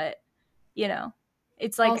patient, but you know,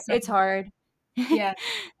 it's like Also, it's hard. yeah.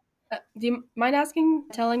 Do you mind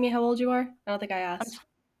telling me how old you are? I don't think I I'm asked.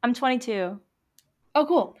 I'm 22. Oh,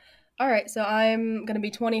 cool. All right, so I'm going to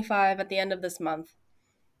be 25 at the end of this month.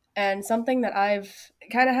 And something that I've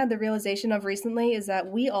kind of had the realization of recently is that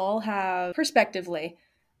we all have, prospectively,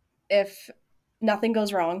 if nothing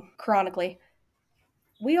goes wrong chronically,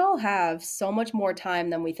 we all have so much more time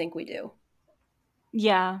than we think we do.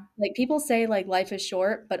 Yeah. Like people say like life is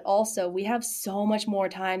short, but also we have so much more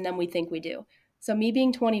time than we think we do. So me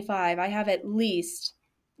being 25, I have at least,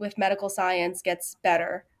 with medical science gets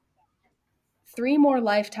better, 3 more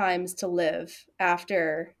lifetimes to live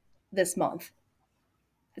after this month.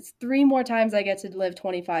 It's 3 more times I get to live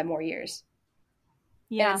 25 more years.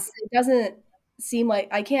 And Yeah. it doesn't seem like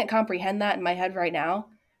I can't comprehend that in my head right now.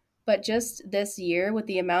 But just this year, with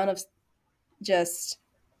the amount of just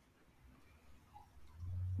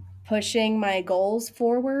pushing my goals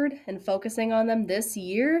forward and focusing on them this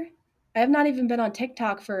year, I have not even been on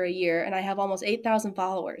TikTok for a year and I have almost 8,000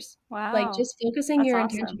 followers. Like Wow. just focusing That's your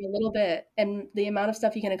intention awesome. a little bit and the amount of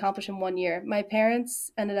stuff you can accomplish in one year. My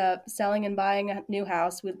parents ended up selling and buying a new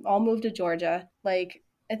house. We all moved to Georgia. Like,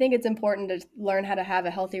 I think it's important to learn how to have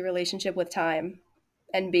a healthy relationship with time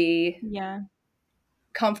and be Yeah.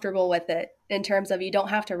 comfortable with it in terms of you don't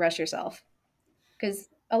have to rush yourself. Because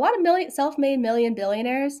a lot of self-made million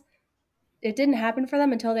billionaires, it didn't happen for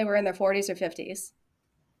them until they were in their 40s or 50s.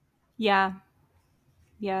 Yeah.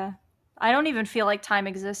 Yeah. I don't even feel like time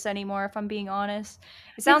exists anymore if I'm being honest.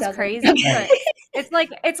 It It sounds doesn't. crazy, but it's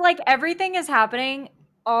like everything is happening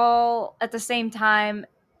all at the same time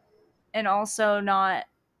and also not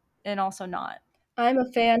and also not. I'm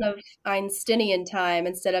a fan of Einsteinian time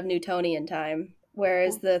instead of Newtonian time,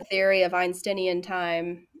 whereas the theory of Einsteinian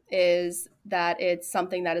time is that it's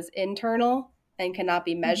something that is internal and cannot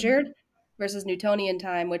be Mhm. measured, versus Newtonian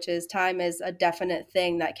time, which is time is a definite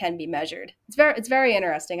thing that can be measured. It's very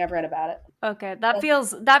interesting. I've read about it. Okay, that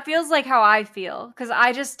feels like how I feel because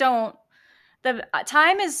I just don't. The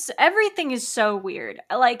time is everything is so weird.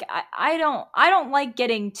 Like I don't like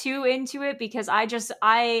getting too into it because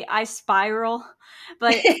I spiral,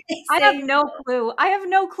 but I have Same. no clue. I have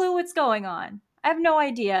no clue what's going on. I have no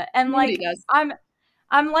idea, and Nobody like does.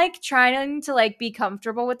 I'm like trying to like be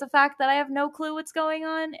comfortable with the fact that I have no clue what's going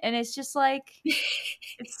on, and it's just like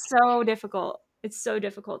it's so difficult. It's so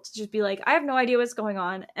difficult to just be like, I have no idea what's going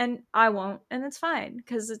on, and I won't, and it's fine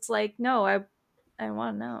because it's like, no, I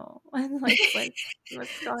want to know, like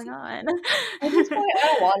what's going on. I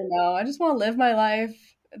don't want to know. I just want to live my life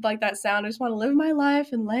like that sound. I just want to live my life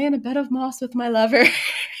and lay in a bed of moss with my lover.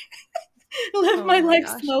 Live Oh my my life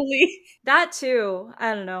gosh. slowly. That too.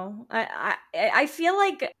 I don't know. I feel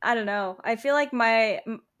like I don't know. I feel like my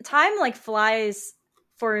time like flies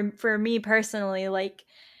for me personally. Like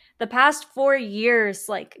the past 4 years,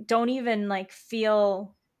 like don't even like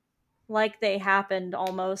feel like they happened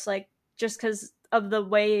almost like just because of the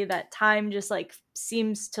way that time just like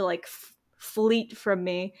seems to like fleet from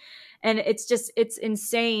me, and it's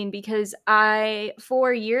insane because I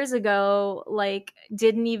 4 years ago like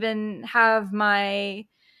didn't even have my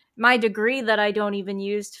degree that I don't even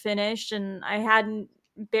use finished, and I hadn't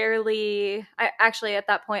barely I actually at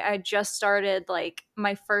that point I just started like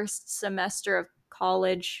my first semester of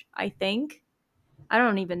college, I think. I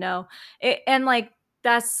don't even know. And like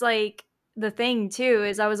that's like the thing too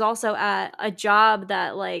is I was also at a job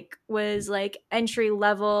that like was like entry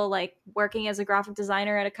level, like working as a graphic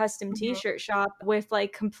designer at a custom Mhm. t-shirt shop with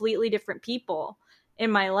like completely different people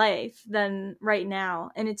in my life than right now,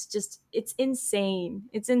 and it's insane.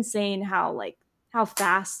 It's insane how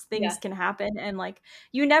fast things Yeah. can happen, and like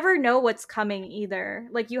you never know what's coming either.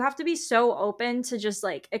 Like you have to be so open to just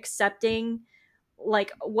like accepting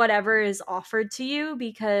like whatever is offered to you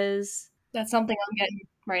because That's something I'm getting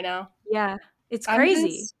right now. yeah, it's I'm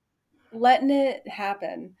crazy. just letting it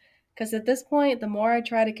happen. Because at this point, the more I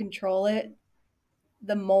try to control it,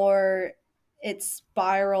 the more it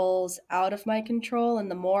spirals out of my control.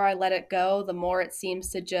 And the more I let it go, the more it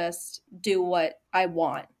seems to just do what I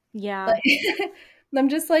want. Yeah. Like, I'm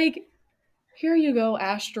just like, here you go,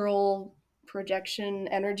 astral projection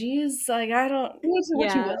energies. Like, I don't,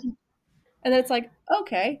 what you Yeah. will. And then it's like,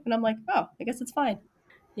 okay. And I'm like, oh, I guess it's fine.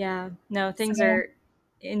 Yeah. No, things So are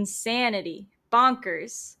insanity,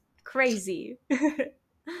 bonkers, crazy.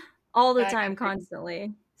 All the I time, agree.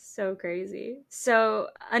 constantly. So crazy. So,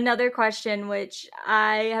 another question which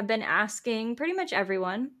I have been asking pretty much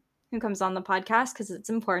everyone who comes on the podcast because it's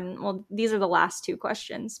important. Well, these are the last two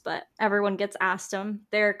questions, but everyone gets asked them.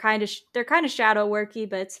 They're kind of shadow worky,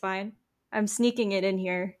 but it's fine. I'm sneaking it in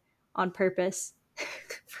here on purpose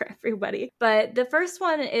for everybody. But the first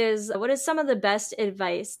one is, what is some of the best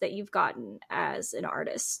advice that you've gotten as an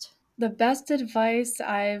artist? The best advice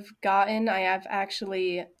I've gotten, I have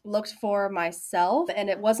actually looked for myself, and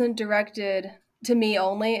it wasn't directed to me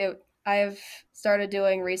only. I've started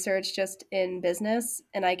doing research just in business,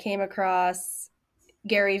 and I came across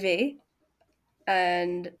Gary Vee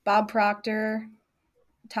and Bob Proctor.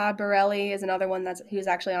 Todd Borelli is another one that's who's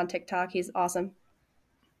actually on TikTok. He's awesome.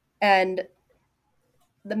 And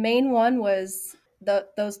the main one was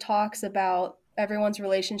those talks about everyone's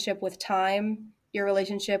relationship with time, your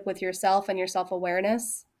relationship with yourself and your self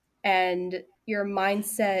awareness, and your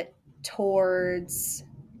mindset towards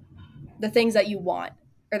the things that you want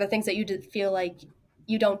or the things that you feel like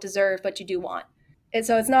you don't deserve but you do want. And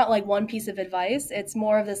so it's not like one piece of advice, it's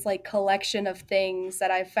more of this like collection of things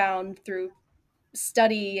that I've found through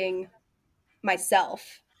studying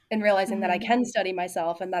myself and realizing that I Mm-hmm. can study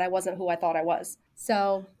myself and that I wasn't who I thought I was.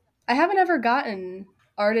 So I haven't ever gotten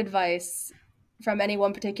art advice from any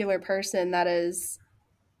one particular person that has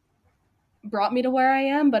brought me to where I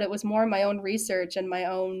am, but it was more my own research and my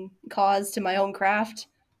own cause to my own craft.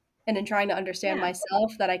 And in trying to understand Yeah.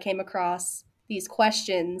 myself, that I came across these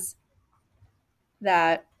questions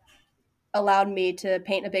that allowed me to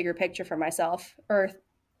paint a bigger picture for myself, or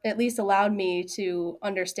at least allowed me to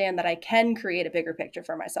understand that I can create a bigger picture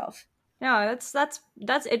for myself. No,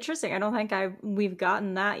 that's interesting. I don't think we've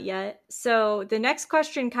gotten that yet. So the next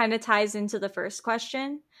question kind of ties into the first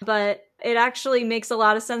question, but it actually makes a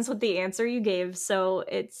lot of sense with the answer you gave. So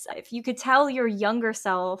it's if you could tell your younger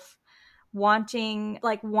self wanting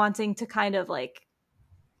to kind of like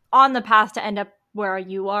on the path to end up where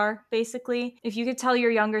you are, basically. If you could tell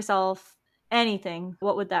your younger self anything,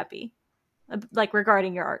 what would that be? Like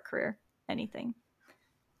regarding your art career, anything.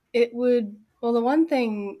 It would, well, the one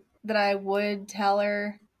thing that I would tell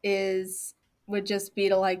her is would just be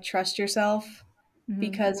to like trust yourself, Mhm.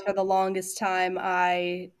 because for the longest time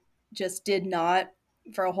I just did not,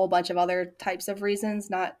 for a whole bunch of other types of reasons,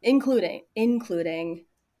 not including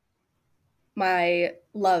my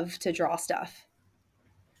love to draw stuff.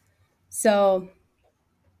 So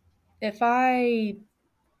if I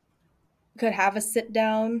could have a sit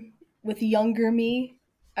down with younger me,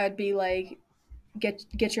 I'd be like,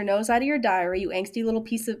 get your nose out of your diary, you angsty little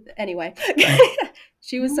piece of anyway.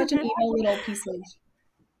 She was such an emo little piece of,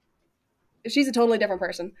 she's a totally different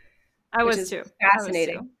person, I which was is too. I was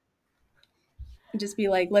fascinating. too. Just be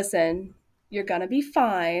like, listen, you're gonna be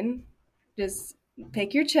fine. Just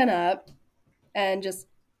pick your chin up and just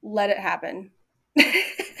let it happen.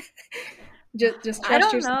 just I trust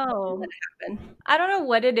don't yourself and let know. it happen. I don't know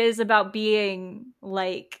what it is about being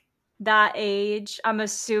like that age. I'm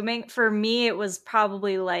assuming for me it was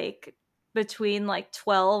probably like between like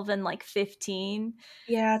 12 and like 15.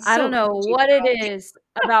 Yeah, it's I don't so know cringy what it though. is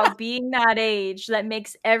about being that age that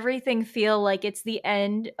makes everything feel like it's the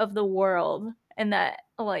end of the world and that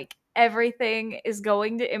like everything is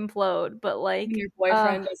going to implode, but When like your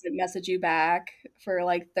boyfriend doesn't message you back for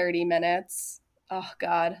like 30 minutes. Oh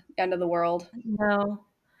God, end of the world. no.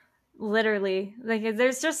 Literally, like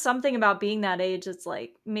there's just something about being that age that's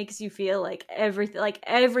like makes you feel like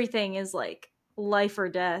everything is like life or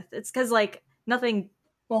death. It's because like nothing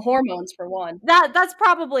Well, hormones for one. that's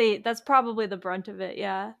probably the brunt of it.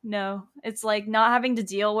 Yeah, no, it's like not having to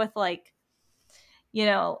deal with like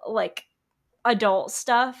like adult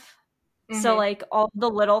stuff. So Mm-hmm. like all the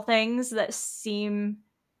little things that seem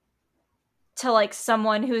to like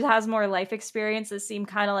someone who has more life experience that seem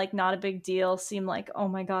kind of like not a big deal seem like, oh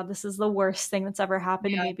my god, this is the worst thing that's ever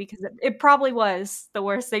happened to Yeah. me, because it probably was the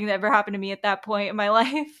worst thing that ever happened to me at that point in my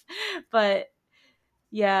life. But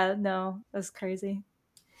yeah, no, that's crazy.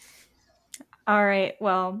 All right,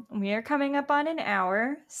 well, we are coming up on an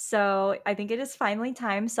hour, so I think it is finally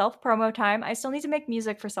time, self promo time. I still need to make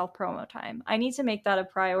music for self promo time. I need to make that a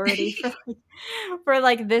priority for like, for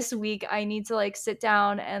like this week. I need to like sit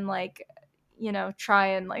down and like try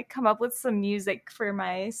and like come up with some music for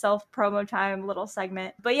my self promo time little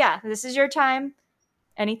segment. But yeah, this is your time.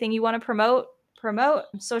 Anything you want to promote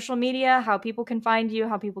social media, how people can find you,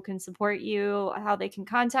 how people can support you, how they can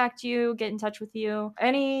contact you, get in touch with you,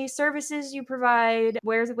 any services you provide,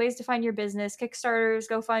 where's ways to find your business, Kickstarters,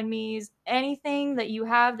 GoFundMe's, anything that you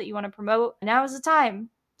have that you want to promote. Now is the time.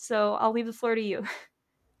 So I'll leave the floor to you.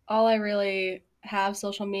 All I really have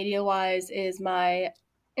social media wise is my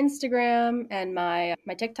Instagram and my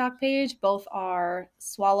TikTok page. Both are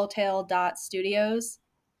swallowtail.studios.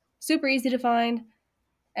 Super easy to find.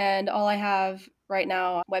 And all I have right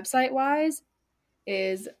now, website wise,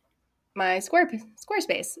 is my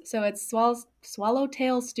Squarespace. So it's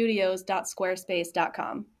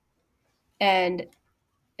swallowtailstudios.squarespace.com. And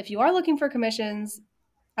if you are looking for commissions,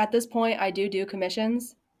 at this point, I do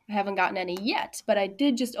commissions. I haven't gotten any yet, but I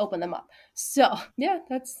did just open them up. So, yeah,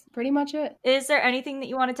 that's pretty much it. Is there anything that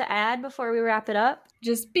you wanted to add before we wrap it up?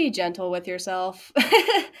 Just be gentle with yourself,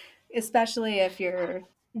 especially if you're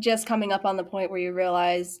just coming up on the point where you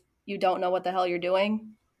realize you don't know what the hell you're doing.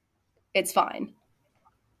 It's fine.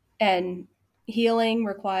 And healing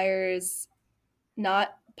requires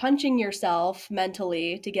not punching yourself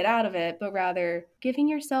mentally to get out of it, but rather giving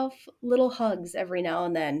yourself little hugs every now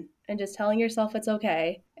and then and just telling yourself it's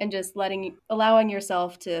okay and just allowing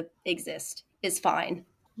yourself to exist is fine.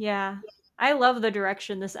 Yeah. I love the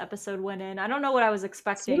direction this episode went in. I don't know what I was So do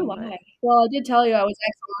expecting, I. but Well, I did tell you I was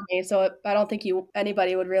ex army, so I don't think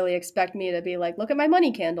anybody would really expect me to be like, look at my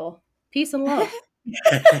money candle, peace and love.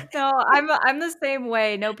 no, I'm the same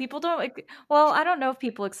way. No, people don't well, I don't know if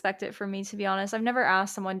people expect it from me, to be honest. I've never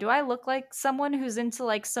asked someone, "Do I look like someone who's into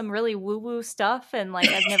like some really woo-woo stuff?" And like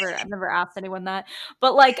I've never asked anyone that.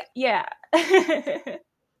 But like, yeah.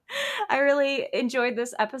 I really enjoyed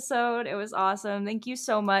this episode. It was awesome. Thank you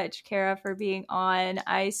so much, Kara, for being on.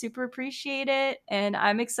 I super appreciate it, and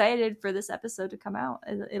I'm excited for this episode to come out.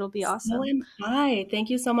 It'll be So awesome. am I. Thank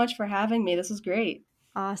you so much for having me. This was great.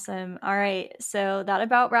 Awesome. All right. So that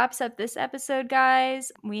about wraps up this episode,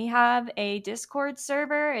 guys. We have a Discord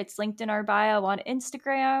server. It's linked in our bio on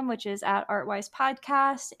Instagram, which is at Artwise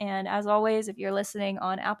Podcast. And as always, if you're listening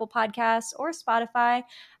on Apple Podcasts or Spotify,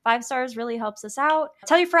 5 stars really helps us out.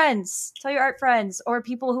 Tell your friends, tell your art friends, or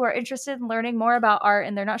people who are interested in learning more about art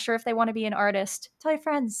and they're not sure if they want to be an artist. Tell your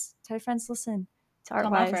friends, listen to Tell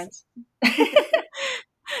my Artwise. friends.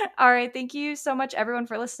 All right. Thank you so much, everyone,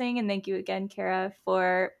 for listening. And thank you again, Kara,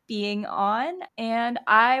 for being on. And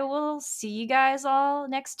I will see you guys all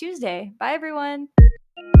next Tuesday. Bye, everyone.